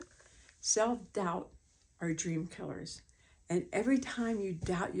Self-doubt are dream killers. And every time you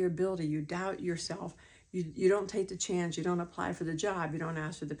doubt your ability, you doubt yourself, you don't take the chance, you don't apply for the job, you don't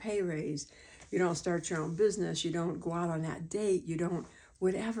ask for the pay raise, you don't start your own business, you don't go out on that date, you don't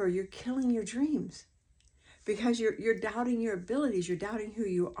whatever, you're killing your dreams. Because you're doubting your abilities, you're doubting who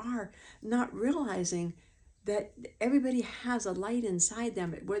you are, not realizing that everybody has a light inside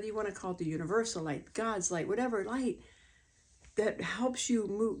them, whether you want to call it the universal light, God's light, whatever light, that helps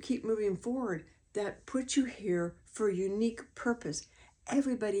you keep moving forward, that puts you here for a unique purpose.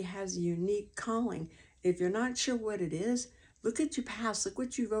 Everybody has a unique calling. If you're not sure what it is, look at your past, look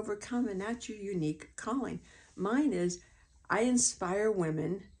what you've overcome, and that's your unique calling. Mine is I inspire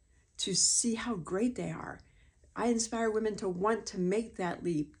women to see how great they are. I inspire women to want to make that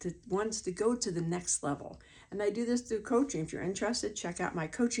leap, to wants to go to the next level. And I do this through coaching. If you're interested, check out my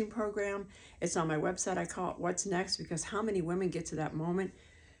coaching program. It's on my website. I call it What's Next, because how many women get to that moment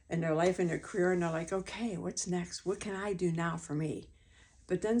in their life and their career and they're like, okay, what's next? What can I do now for me?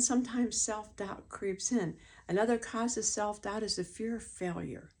 But then sometimes self-doubt creeps in. Another cause of self-doubt is the fear of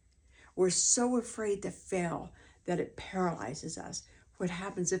failure. We're so afraid to fail that it paralyzes us. What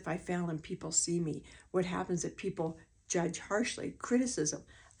happens if I fail and people see me? What happens if people judge harshly? Criticism,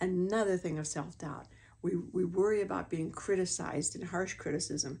 another thing of self-doubt. We worry about being criticized and harsh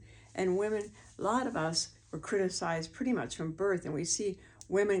criticism. And women, a lot of us were criticized pretty much from birth, and we see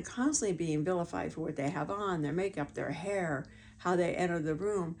women constantly being vilified for what they have on, their makeup, their hair, how they enter the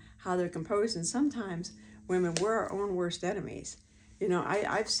room, how they're composed, and sometimes women were our own worst enemies. You know,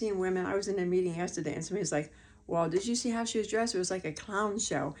 I've seen women, I was in a meeting yesterday and somebody's like, well, did you see how she was dressed? It was like a clown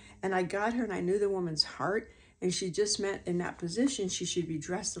show. And I got her and I knew the woman's heart, and she just meant in that position she should be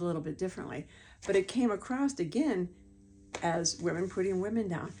dressed a little bit differently. But it came across again as women putting women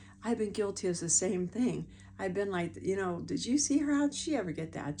down. I've been guilty of the same thing. I've been like, you know, did you see her? How'd she ever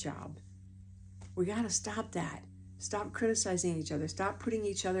get that job? We got to stop that. Stop criticizing each other. Stop putting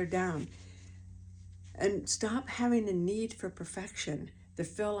each other down. And stop having a need for perfection, to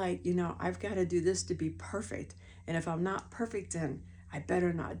feel like, you know, I've got to do this to be perfect. And if I'm not perfect, then I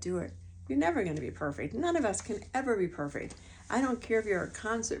better not do it. You're never going to be perfect. None of us can ever be perfect. I don't care if you're a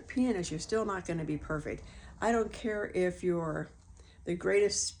concert pianist, you're still not going to be perfect. I don't care if you're the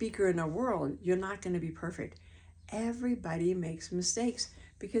greatest speaker in the world, you're not going to be perfect. Everybody makes mistakes,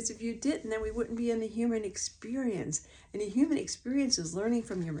 because if you didn't, then we wouldn't be in the human experience. And the human experience is learning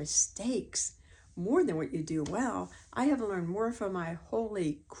from your mistakes more than what you do well. I have learned more from my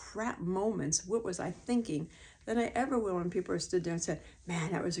holy crap moments, what was I thinking, than I ever will when people are stood there and said,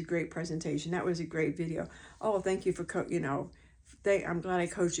 man, that was a great presentation, that was a great video. Oh, thank you for, I'm glad I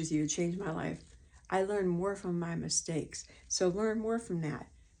coached with you, it changed my life. I learned more from my mistakes. So learn more from that.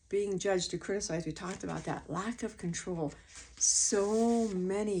 Being judged or criticized, we talked about that. Lack of control. So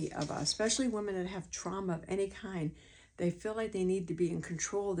many of us, especially women that have trauma of any kind, they feel like they need to be in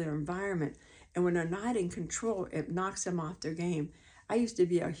control of their environment. And when they're not in control, it knocks them off their game. I used to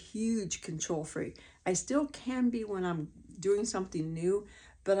be a huge control freak. I still can be when I'm doing something new,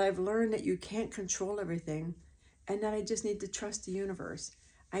 but I've learned that you can't control everything, and that I just need to trust the universe.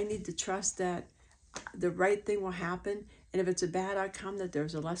 I need to trust that the right thing will happen, and if it's a bad outcome, that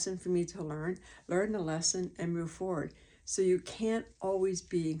there's a lesson for me to learn the lesson and move forward. So you can't always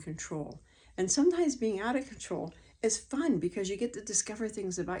be in control. And sometimes being out of control is fun, because you get to discover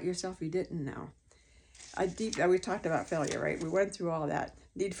things about yourself you didn't know. We talked about failure, right? We went through all that.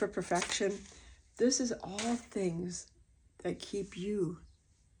 Need for perfection. This is all things that keep you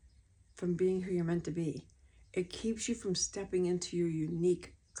from being who you're meant to be. It keeps you from stepping into your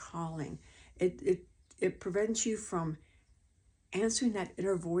unique calling. It prevents you from answering that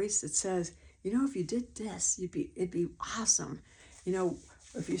inner voice that says, you know, if you did this, it'd be awesome. You know,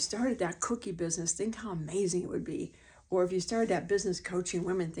 if you started that cookie business, think how amazing it would be. Or if you started that business coaching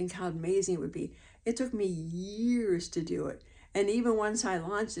women, think how amazing it would be. It took me years to do it. And even once I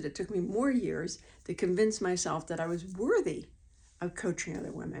launched it, it took me more years to convince myself that I was worthy of coaching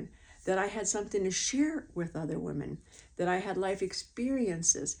other women, that I had something to share with other women, that I had life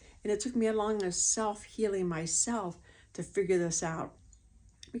experiences. And it took me along a self-healing myself to figure this out,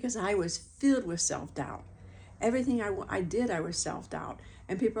 because I was filled with self-doubt. Everything I did, I was self-doubt.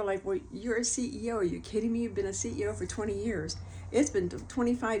 And people are like, well, you're a CEO. Are you kidding me? You've been a CEO for 20 years. It's been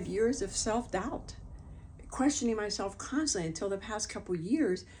 25 years of self-doubt, questioning myself constantly until the past couple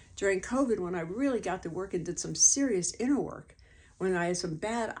years during COVID, when I really got to work and did some serious inner work, when I had some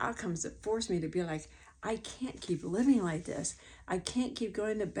bad outcomes that forced me to be like, I can't keep living like this. I can't keep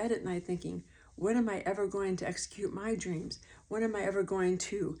going to bed at night thinking, when am I ever going to execute my dreams? When am I ever going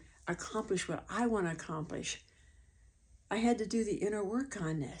to accomplish what I want to accomplish? I had to do the inner work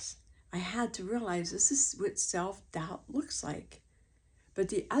on this. I had to realize this is what self-doubt looks like. But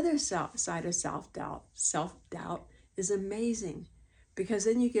the other side of self-doubt is amazing, because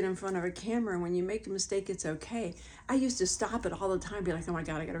then you get in front of a camera and when you make a mistake, it's okay. I used to stop it all the time, be like, oh my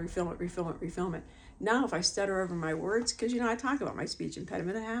God, I got to refilm it. Now, if I stutter over my words, because, I talk about my speech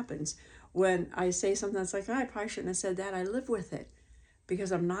impediment, it happens. When I say something that's like, oh, I probably shouldn't have said that, I live with it,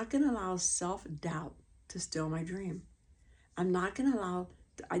 because I'm not going to allow self-doubt to steal my dream. I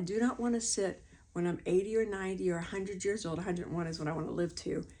do not want to sit when I'm 80 or 90 or 100 years old, 101 is what I want to live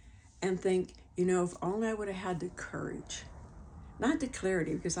to, and think, if only I would have had the courage. Not the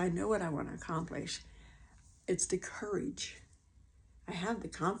clarity, because I know what I want to accomplish. It's the courage. I have the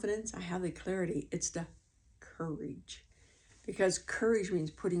confidence, I have the clarity. It's the courage. Because courage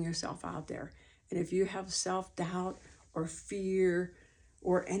means putting yourself out there. And if you have self-doubt or fear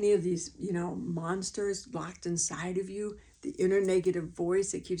or any of these, monsters locked inside of you, the inner negative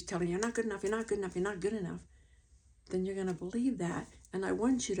voice that keeps telling you, you're not good enough, you're not good enough, you're not good enough, then you're going to believe that. And I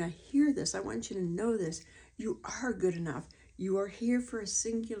want you to hear this. I want you to know this. You are good enough. You are here for a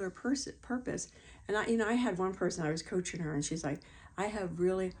singular purpose. And I had one person, I was coaching her, and she's like, I have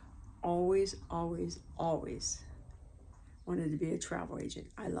really always wanted to be a travel agent.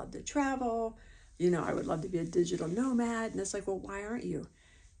 I love to travel. I would love to be a digital nomad. And it's like, well, why aren't you?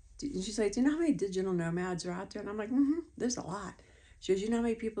 And she's like, do you know how many digital nomads are out there? And I'm like, there's a lot. She goes, you know how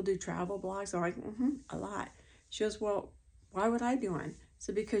many people do travel blogs? I'm like, a lot. She goes, well, why would I do one?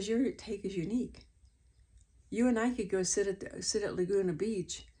 So because your take is unique. You and I could go sit at Laguna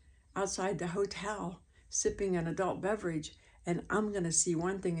Beach outside the hotel sipping an adult beverage, and I'm going to see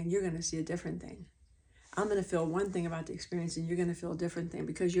one thing and you're going to see a different thing. I'm going to feel one thing about the experience and you're going to feel a different thing,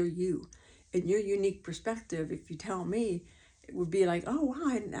 because you're you. And your unique perspective, if you tell me, it would be like, oh, wow,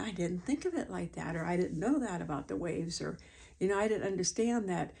 I didn't think of it like that, or I didn't know that about the waves, or, I didn't understand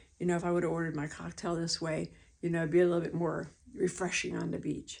that, if I would have ordered my cocktail this way, it'd be a little bit more refreshing on the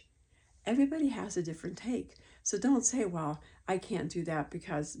beach. Everybody has a different take. So don't say, well, I can't do that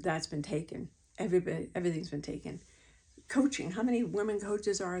because that's been taken. Everything's been taken. Coaching, how many women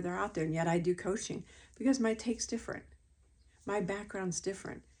coaches are there out there? And yet I do coaching because my take's different. My background's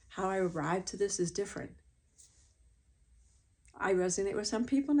different. How I arrived to this is different. I resonate with some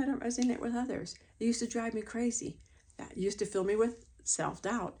people and I don't resonate with others. It used to drive me crazy. That used to fill me with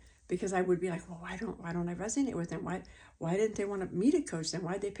self-doubt, because I would be like, well, why don't I resonate with them? Why didn't they want me to coach them?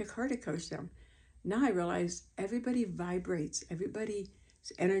 Why did they pick her to coach them? Now I realize everybody vibrates. Everybody's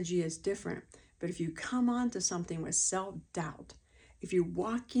energy is different. But if you come onto something with self-doubt, if you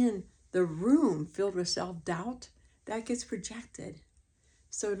walk in the room filled with self-doubt, that gets projected.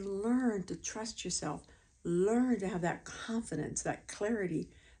 So learn to trust yourself. Learn to have that confidence, that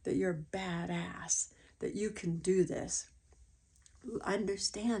clarity that you're badass, that you can do this.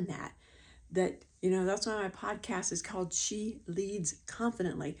 Understand that that's why my podcast is called She Leads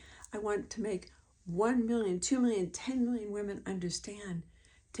Confidently. I want to make 1 million, 2 million, 10 million women understand.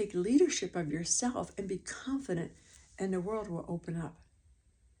 Take leadership of yourself and be confident, and the world will open up.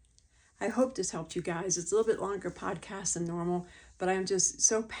 I hope this helped you guys. It's a little bit longer podcast than normal, but I'm just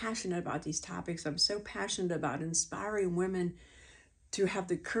so passionate about these topics. I'm so passionate about inspiring women to have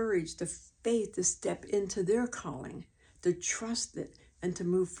the courage, the faith to step into their calling, to trust it, and to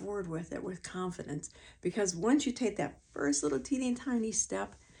move forward with it with confidence. Because once you take that first little teeny tiny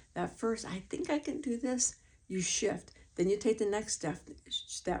step, that first, I think I can do this, you shift. Then you take the next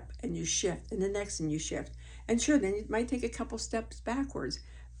step and you shift, and the next and you shift. And sure, then you might take a couple steps backwards,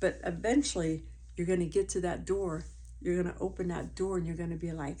 but eventually you're going to get to that door. You're going to open that door and you're going to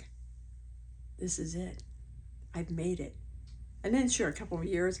be like, this is it. I've made it. And then sure, a couple of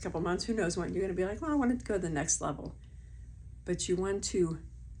years, a couple of months, who knows when, you're going to be like, well, I want to go to the next level. But you want to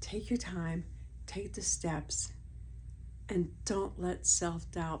take your time, take the steps, and don't let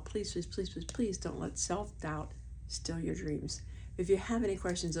self-doubt, please don't let self-doubt steal your dreams. If you have any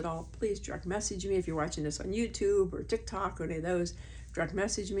questions at all, please direct message me. If you're watching this on YouTube or TikTok or any of those, direct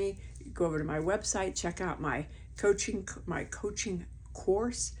message me. Go over to my website, check out my coaching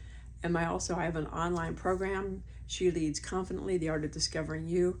course, and I have an online program, She Leads Confidently, The Art of Discovering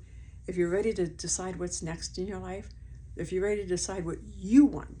You. If you're ready to decide what's next in your life, if you're ready to decide what you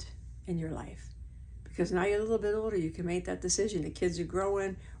want in your life, because now you're a little bit older, you can make that decision. The kids are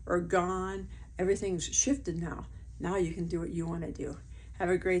growing or gone. Everything's shifted now. Now you can do what you want to do. Have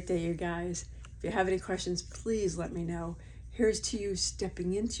a great day, you guys. If you have any questions, please let me know. Here's to you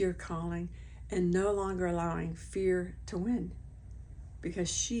stepping into your calling and no longer allowing fear to win,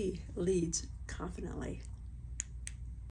 because she leads confidently.